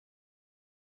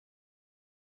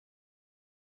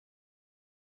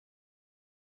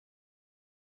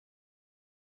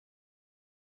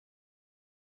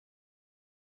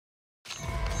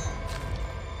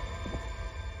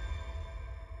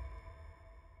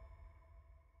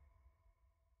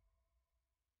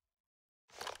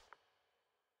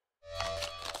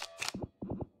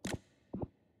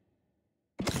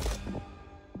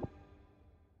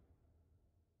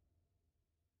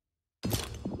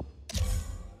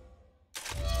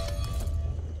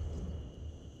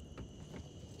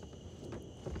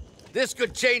This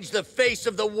could change the face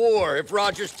of the war if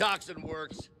Roger's toxin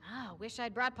works. Ah, wish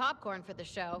I'd brought popcorn for the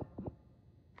show.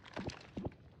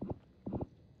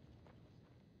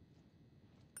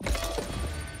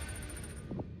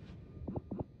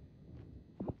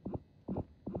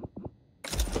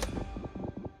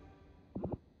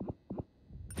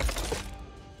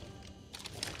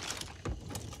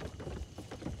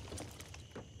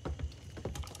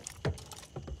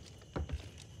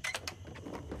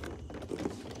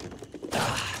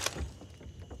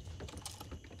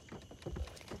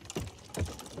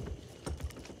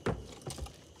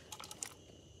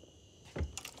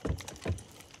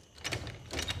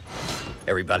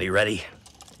 Everybody ready?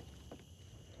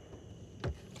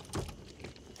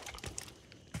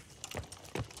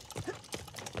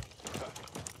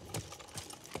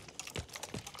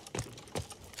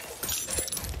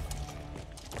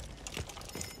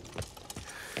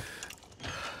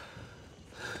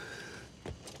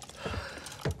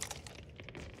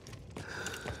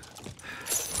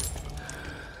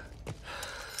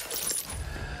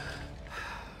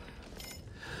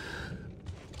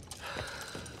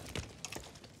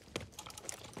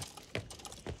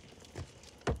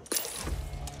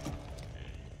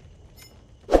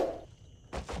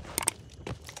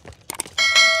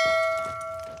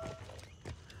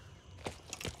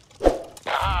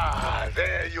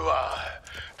 There you are.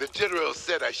 The General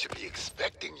said I should be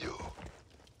expecting you.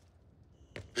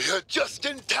 You're just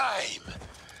in time.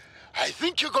 I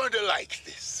think you're going to like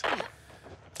this.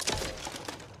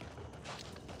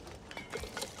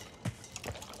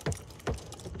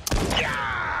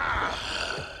 Yeah!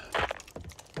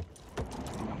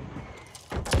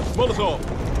 Molotov!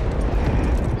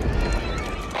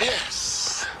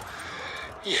 Yes.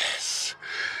 Yes.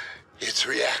 It's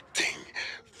reacting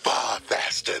far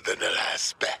faster than the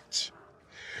last batch.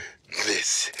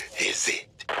 This is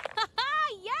it.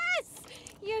 Yes!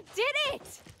 You did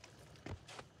it!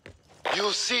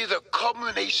 You'll see the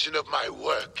culmination of my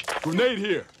work. Grenade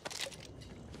here!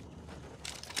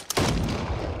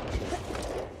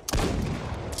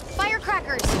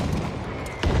 Firecrackers!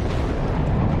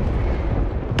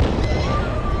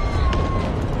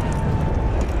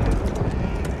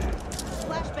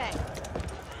 Flashbang!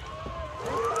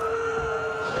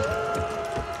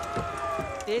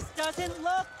 This doesn't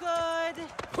look good.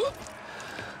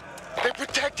 They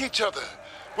protect each other.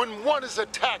 When one is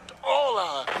attacked, all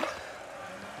are.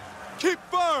 Keep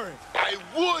firing! I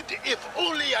would if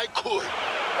only I could.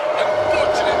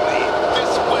 Unfortunately,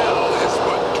 this well has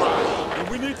run dry. And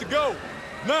we need to go.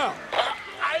 Now!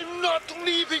 I'm not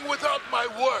leaving without my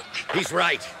work. He's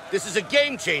right. This is a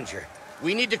game changer.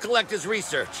 We need to collect his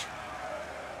research.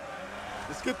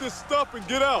 Let's get this stuff and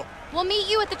get out. We'll meet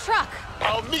you at the truck.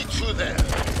 I'll meet you there.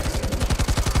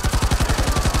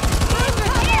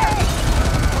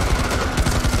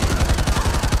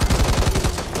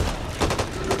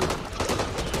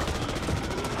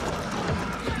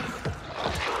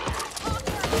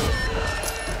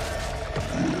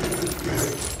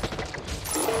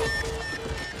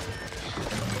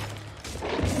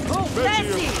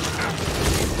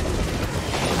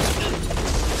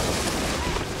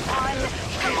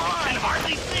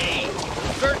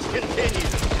 Search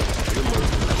continues.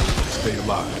 Stay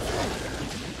alive.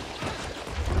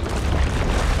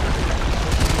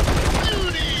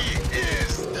 Beauty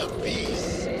is the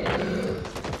beast.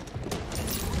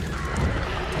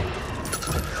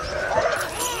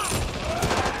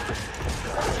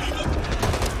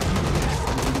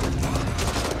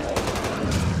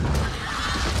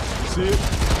 See it?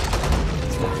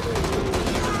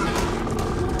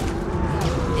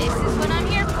 This is what I'm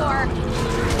here for.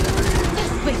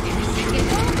 Just wait there a second.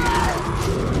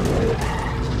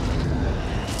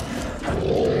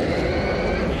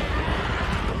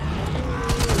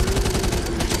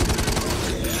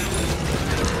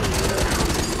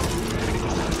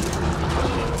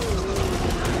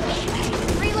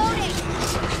 Reloading!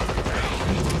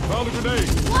 Found a grenade.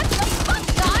 What the fuck,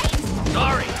 guys?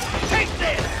 Sorry. Take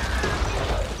this!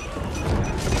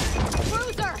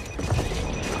 Cruiser!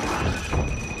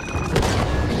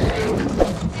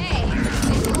 Hey,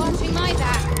 if you're watching my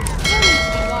back, you need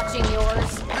to be watching yours.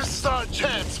 This is our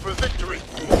chance for victory.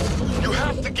 You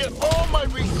have to get all my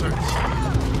research.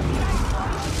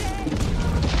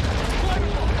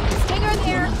 Stinger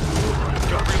there.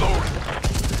 Gotta reload.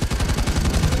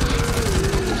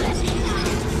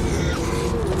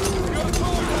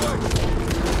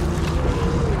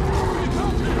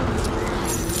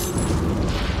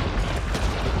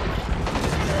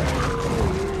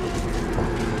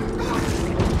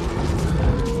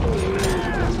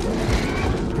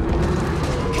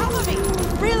 Cover me!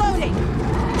 Reloading!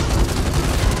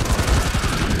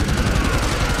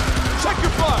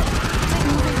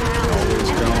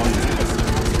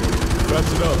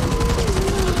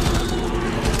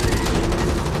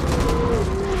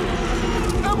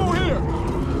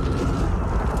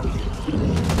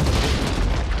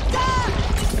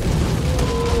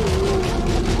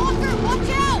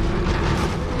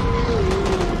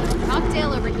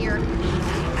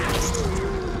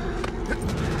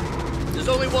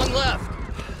 There's only one left.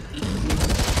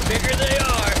 Bigger they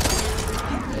are.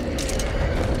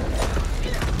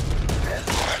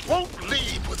 I won't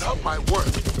leave without my work.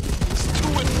 It's too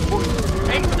important.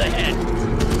 Aim for the head.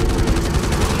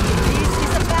 This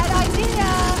is a bad idea.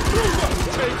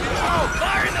 Take it out!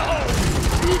 Fire in the hole!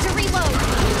 Need to reload.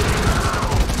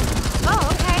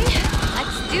 Oh, okay.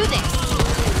 Let's do this.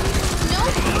 No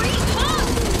free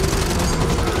hugs!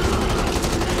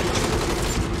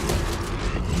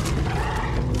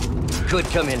 Could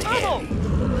come in handy.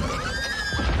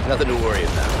 Nothing to worry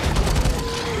about.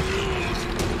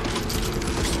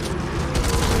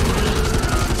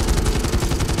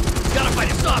 Gotta find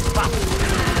a soft spot.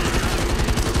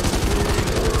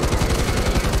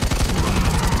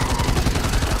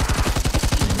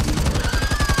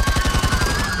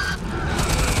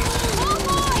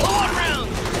 Forward round.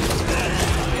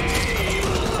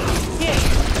 Here,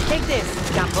 take this.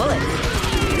 Got bullets.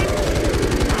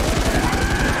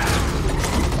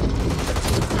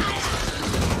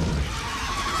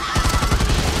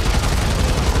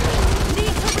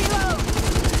 Need to reload.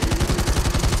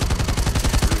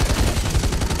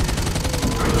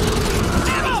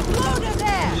 Ammo, loaded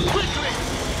there. Quickly!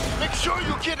 Make sure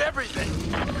you get everything.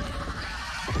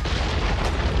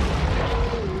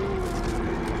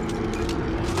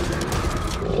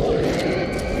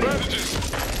 Bandages!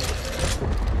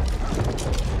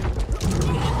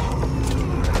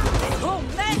 Oh,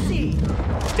 messy.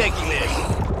 Taking this.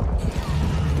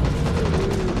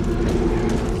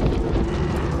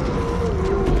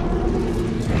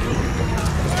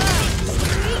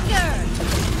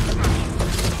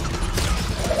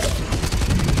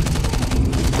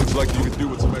 Looks like you could do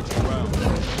with some extra rounds.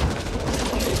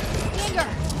 Finger.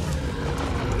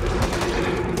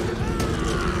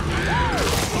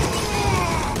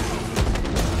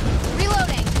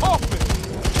 Reloading. Hoffman!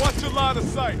 Watch your line of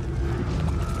sight!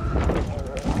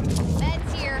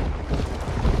 Meds here.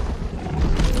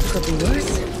 Could be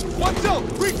worse. Watch out!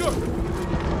 Rika!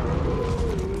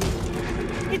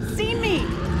 It's seen me.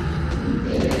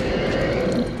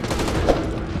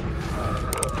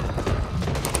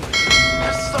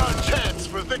 This is our chance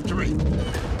for victory.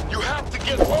 You have to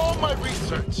get all my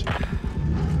research.